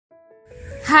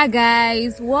Hi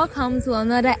guys, welcome to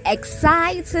another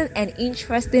exciting and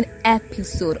interesting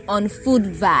episode on Food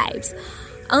Vibes.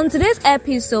 On today's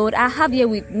episode, I have here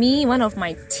with me one of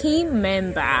my team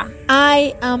member.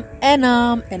 I am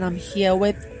Enam and I'm here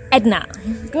with Edna.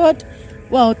 Good.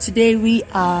 Well, today we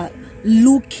are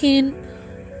looking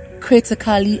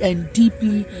critically and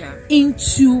deeply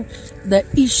into the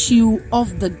issue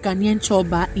of the Ghanaian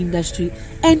chop-bar industry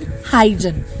and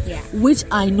hygiene, which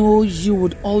I know you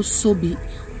would also be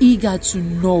eager to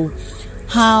know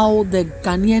how the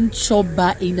Ghanaian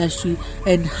chop-bar industry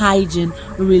and hygiene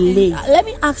relate. Let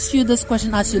me ask you this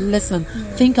question as you listen.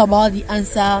 Think about the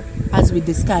answer as we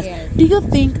discuss. Do you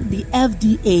think the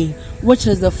FDA, which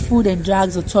is the Food and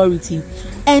Drugs Authority,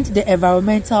 and the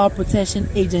Environmental Protection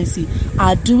Agency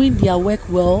are doing their work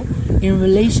well in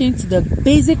relation to the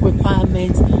basic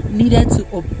requirements needed to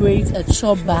operate a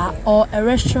chop bar or a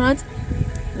restaurant?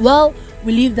 Well,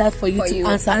 we leave that for you to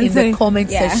answer in the comment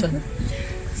section.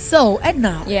 So,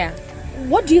 Edna,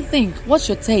 what do you think? What's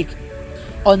your take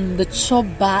on the chop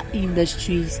bar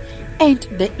industries and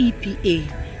the EPA?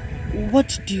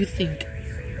 What do you think?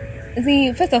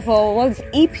 See, first of all, what's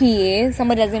EPA?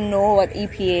 Somebody doesn't know what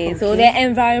EPA is. So the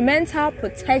Environmental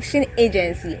Protection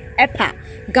Agency, EPA,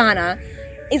 Ghana,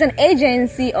 is an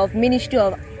agency of the Ministry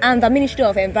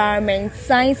of Environment,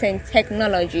 Science and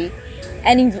Technology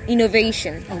and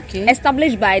Innovation,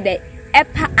 established by the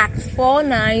EPA Act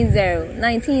 490,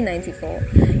 1994.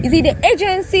 You see, the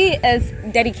agency is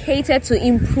dedicated to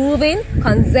improving,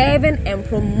 conserving and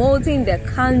promoting the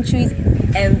country's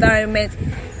environment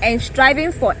and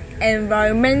striving for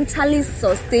environmentally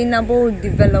sustainable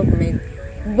development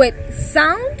with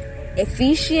sound,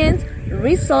 efficient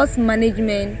resource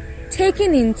management,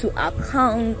 taking into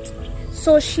account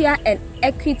social and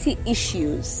equity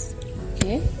issues.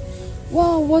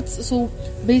 Well, so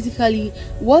basically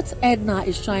what Edna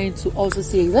is trying to also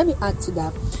say, let me add to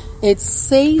that. It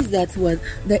says that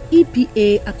the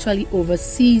EPA actually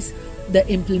oversees the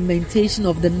implementation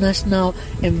of the national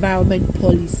environment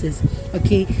policies.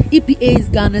 EPA's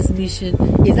Ghana's mission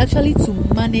is actually to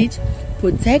manage,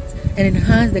 protect and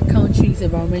enhance the country's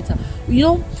environmental. You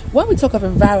know, when we talk of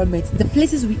environment, the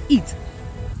places we eat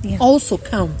also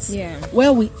counts.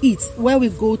 Where we eat, where we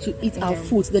go to eat our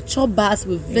food, the chop bars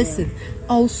we visit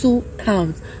also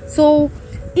counts. So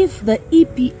if the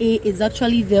EPA is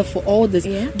actually there for all this,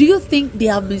 do you think they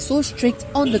have been so strict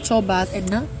on the chop bars,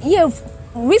 Edna?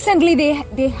 Recently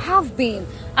they have been,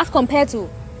 as compared to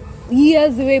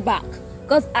years way back,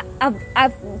 because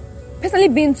I've personally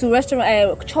been to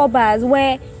restaurant chop bars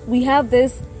where we have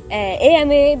this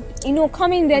AMA,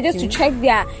 coming there just to check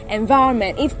their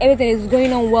environment, if everything is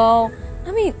going on well.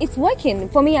 I mean, it's working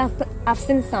for me. I've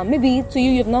seen some. Maybe to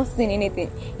you've not seen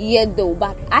anything yet though,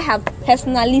 but I have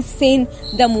personally seen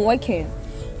them working.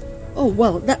 Oh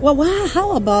well,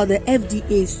 how about the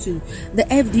FDA's too? The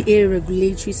FDA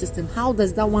regulatory system, how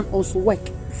does that one also work?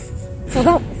 For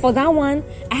that one,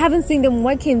 I haven't seen them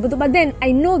working, but then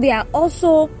I know they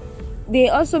also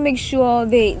make sure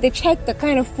they check the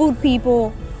kind of food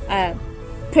people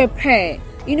prepare.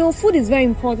 Food is very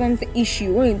important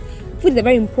issue. Food is a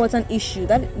very important issue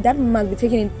that must be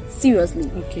taken seriously.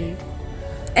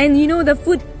 And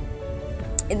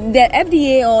the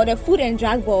FDA or the Food and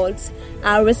Drug Boards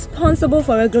are responsible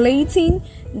for regulating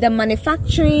the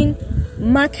manufacturing,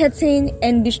 marketing,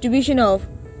 and distribution of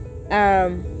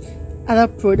other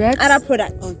products.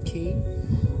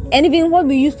 And even what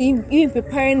we use to even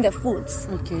preparing the foods.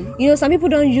 Some people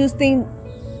don't use things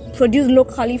produced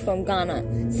locally from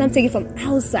Ghana. Some take it from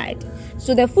outside.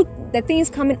 So the things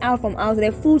coming out from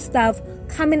outside, the food stuff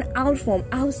coming out from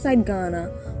outside Ghana.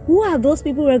 Who are those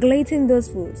people regulating those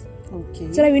foods?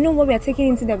 So that we know what we are taking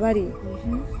into the body.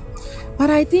 But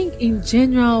I think in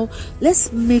general,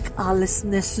 let's make our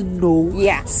listeners know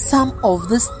some of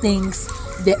these things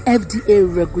the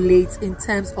FDA regulates in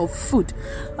terms of food.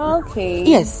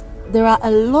 Yes, there are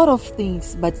a lot of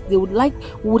things, but we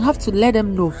would have to let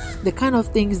them know the kind of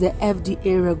things the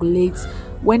FDA regulates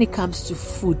when it comes to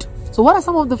food. So what are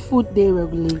some of the food they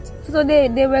regulate? So they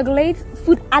regulate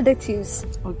food additives.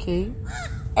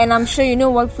 And I'm sure you know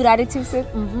what food additives is.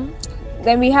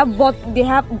 Then we have they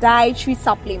have dietary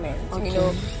supplements,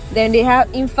 Then they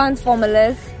have infant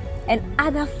formulas and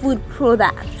other food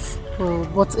products.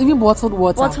 But even bottled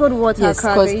water. Yes,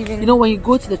 because when you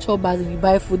go to the chop bars and you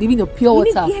buy food, even the pure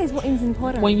water. Yes, what is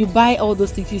important. When you buy all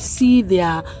those things, you see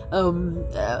their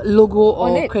logo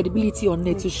or credibility on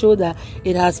it to show that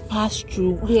it has passed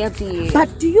through the FDA.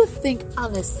 But do you think,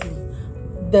 honestly,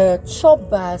 the chop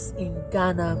bars in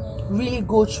Ghana really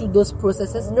go through those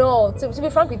processes? No, to be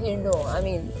frank with you, no. I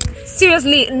mean,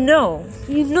 seriously, no.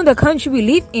 The country we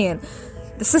live in,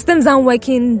 the systems aren't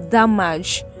working that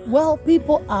much. Well,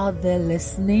 people out there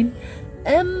listening,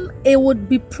 it would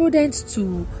be prudent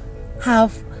to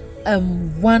have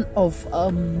one of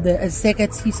the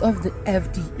executives of the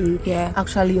FDA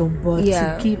actually on board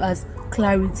to give us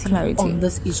clarity on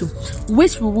this issue,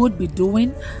 which we would be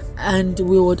doing, and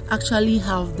we would actually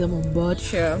have them on board.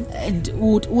 Sure. And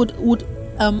would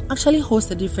actually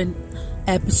host a different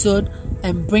episode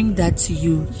and bring that to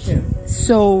you. Sure.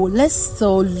 So let's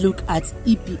look at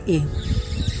EPA.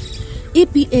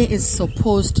 EPA is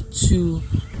supposed to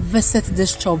visit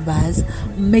these chop bars,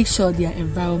 make sure their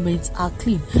environments are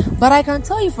clean. But I can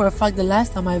tell you for a fact, the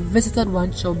last time I visited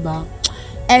one chop bar,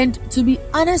 and to be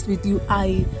honest with you,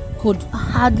 I could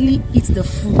hardly eat the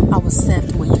food I was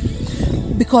served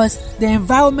with because the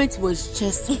environment was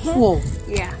just poor.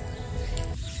 Yeah.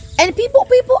 And people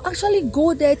actually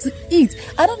go there to eat.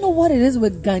 I don't know what it is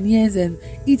with Ghanaians and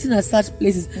eating at such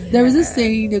places. There is this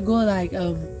saying, they go like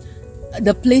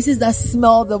the places that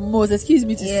smell the most, excuse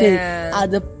me to say, are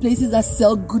the places that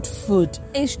sell good food.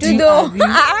 It's true though.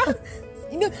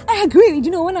 I agree. You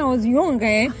know, when I was young,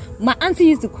 my auntie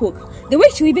used to cook. The way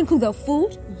she even cook the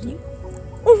food,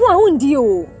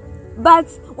 but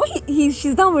when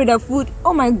she's done with the food,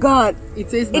 oh my god, it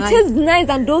tastes nice. It tastes nice,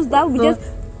 and those that we just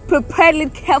prepared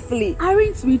it carefully.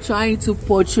 Aren't we trying to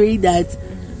portray that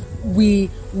we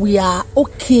are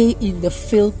okay in the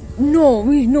field? No.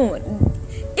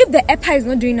 If the EPA is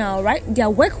not doing all right, they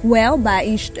work well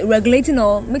by regulating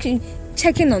or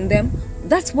checking on them.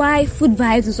 That's why Food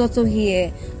Vibes is also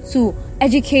here to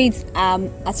educate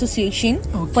association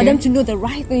for them to know the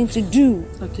right thing to do.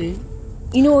 Okay.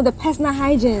 You know, the personal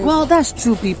hygiene. Well, that's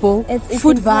true, people. It's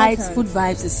Food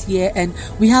Vibes is here, and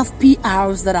we have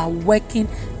PRs that are working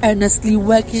earnestly,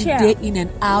 day in and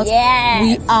out. Yes.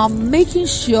 We are making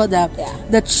sure that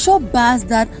the chop bars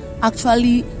that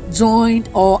actually joined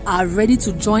or are ready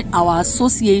to join our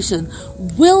association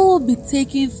will be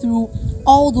taken through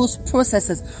all those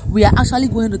processes. We are actually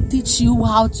going to teach you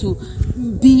how to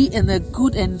be in a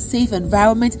good and safe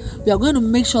environment. We are going to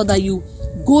make sure that you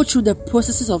go through the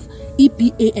processes of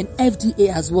EPA and FDA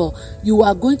as well. You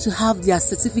are going to have their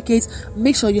certificates.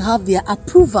 Make sure you have their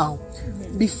approval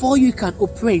before you can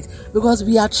operate, because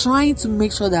we are trying to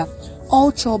make sure that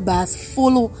all chop bars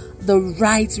follow the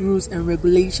right rules and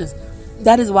regulations.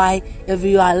 That is why if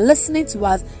you are listening to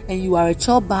us and you are a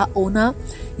chop bar owner,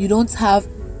 you don't have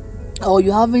or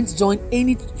you haven't joined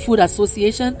any food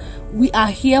association, we are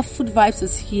here. Food Vibes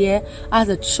is here as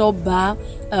a chop bar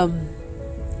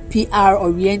PR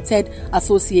oriented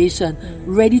association,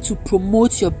 ready to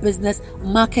promote your business,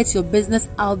 market your business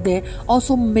out there.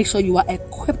 Also make sure you are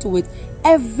equipped with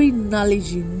every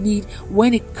knowledge you need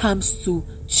when it comes to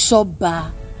chop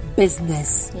bar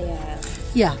business.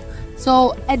 Yeah.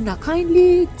 So Edna,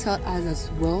 kindly tell us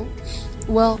as well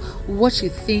what you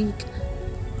think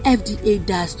FDA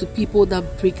does to people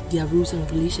that break their rules and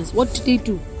regulations. What do they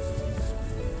do?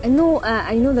 I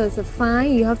know there's a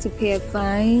fine. You have to pay a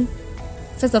fine.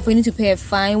 First of all, you need to pay a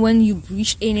fine when you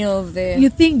breach any of the... You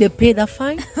think they pay the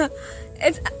fine?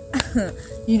 It's...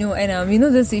 and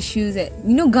those issues that...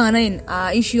 Ghana in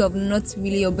our issue of not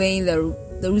really obeying the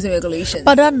rules and regulations.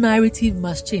 But that narrative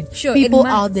must change. Sure, people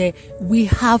out there, we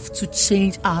have to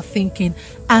change our thinking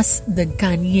as the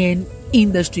Ghanaian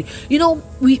industry.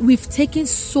 We've taken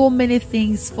so many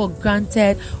things for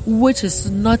granted, which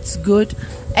is not good.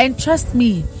 And trust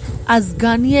me, as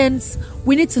Ghanaians,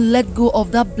 we need to let go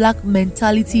of that black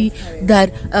mentality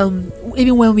that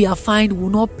even when we are fined, we will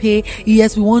not pay.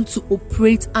 Yes, we want to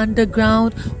operate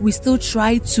underground. We still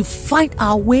try to find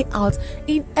our way out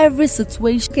in every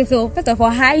situation. Okay, so first of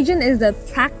all, hygiene is the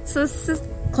practices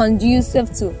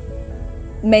conducive to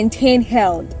maintain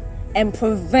health and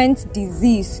prevent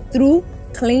disease through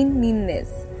cleanliness.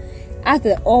 As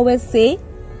they always say,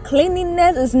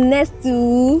 cleanliness is next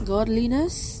to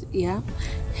godliness. Yeah.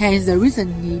 Hence, there is a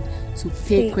need to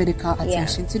pay critical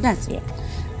attention to that. Yeah.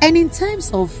 And in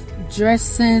terms of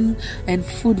dressing and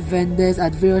food vendors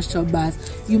at various chop bars,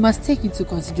 you must take into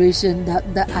consideration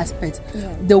that aspect.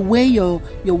 Yeah. The way your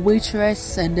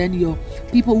waitress and then your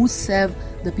people who serve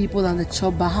the people on the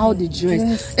chop bar, how they dress.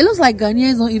 Yes. It looks like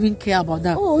Ghanaians don't even care about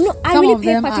that. Oh no, I really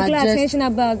pay particular attention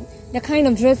about the kind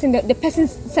of dressing the person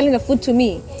selling the food to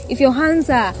me. If your hands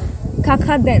are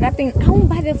kaka, that thing, I won't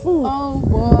buy the food. Oh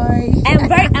boy.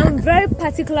 I'm very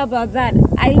particular about that.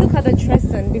 I look at the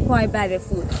dressing before I buy the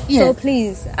food. Yeah. So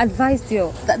please advise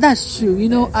you. That's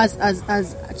true.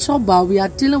 As chop bar, we are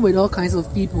dealing with all kinds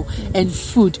of people and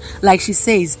food. Like she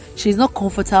says, she's not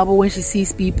comfortable when she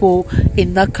sees people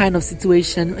in that kind of situation.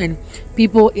 situation and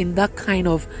people in that kind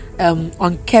of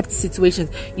unkept situations,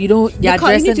 you know, their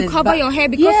dressing you need to cover your hair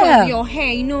because of your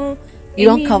hair, you know. You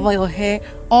don't cover your hair.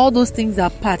 All those things are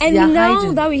part. And they are now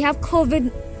hygiene. that we have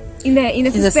COVID in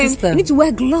the system, you need to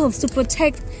wear gloves to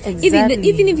protect. Exactly.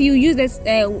 Even if you use this,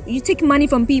 you take money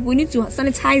from people, you need to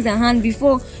sanitize your hand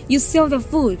before you sell the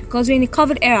food because we're in a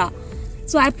COVID era.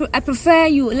 So I prefer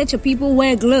you let your people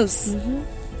wear gloves. Mm-hmm.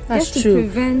 That's true.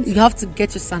 You have to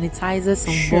get your sanitizers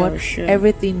on board. Sure.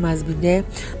 Everything must be there.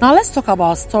 Now let's talk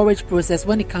about storage process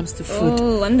when it comes to food.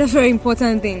 Oh, another very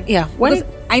important thing. Yeah.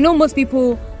 I know most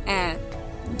people.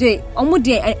 They almost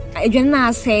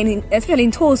saying, especially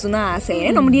in toast now saying,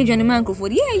 and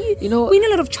you know, we know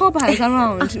a lot of choppers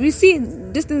around. We see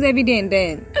these things every day and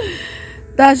then.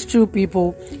 That's true,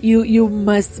 people. You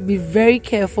must be very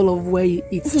careful of where you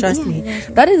eat. Trust me.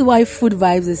 That is why Food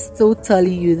Vibes is still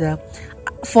telling you that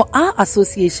for our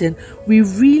association, we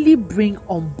really bring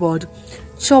on board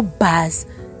chop bars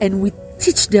and we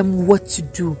teach them what to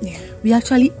do. Yeah. We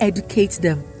actually educate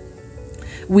them.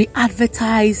 We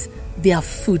advertise their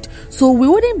food. So we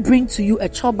wouldn't bring to you a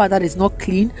chop bar that is not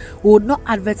clean. We would not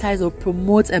advertise or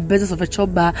promote a business of a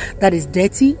chop bar that is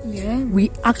dirty. Yeah.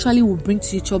 We actually will bring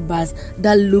to you chop bars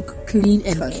that look clean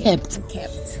and kept.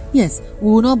 Yes,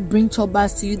 we will not bring chop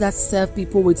bars to you that serve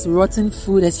people with rotten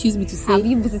food. Excuse me to say. Have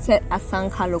you visited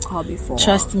Asanka Local before?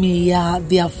 Trust me, yeah,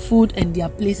 their food and their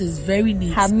place is very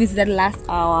neat. Have you visited Last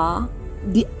Hour?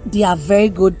 They are very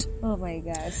good. Oh my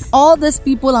gosh. All these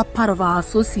people are part of our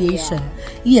association.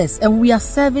 Yeah. Yes, and we are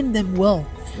serving them well.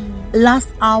 Last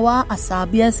Hour,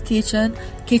 Asabia's Kitchen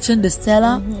the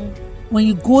Stella. When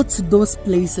you go to those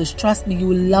places, trust me, you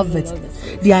will love it.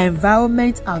 Their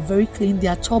environment are very clean.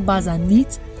 Their chop bars are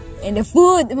neat. And the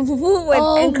food and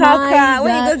kaka.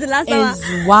 When you go to Last Hour,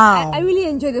 is wow. I really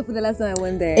enjoyed the food the last time I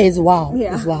went there. It's wow.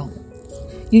 Yeah. It's wow.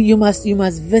 You must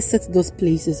visit those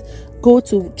places. Go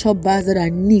to chop bars that are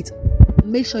neat.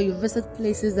 Make sure you visit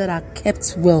places that are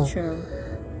kept well. Sure.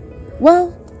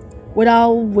 Well,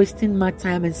 without wasting my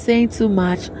time and saying too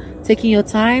much, taking your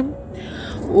time,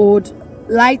 would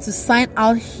like to sign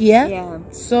out here. Yeah.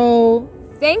 So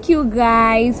thank you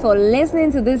guys for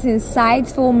listening to this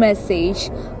insightful message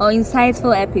or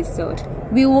insightful episode.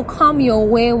 We will come your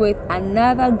way with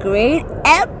another great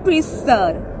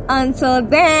episode. Until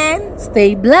then,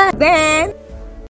 stay blessed.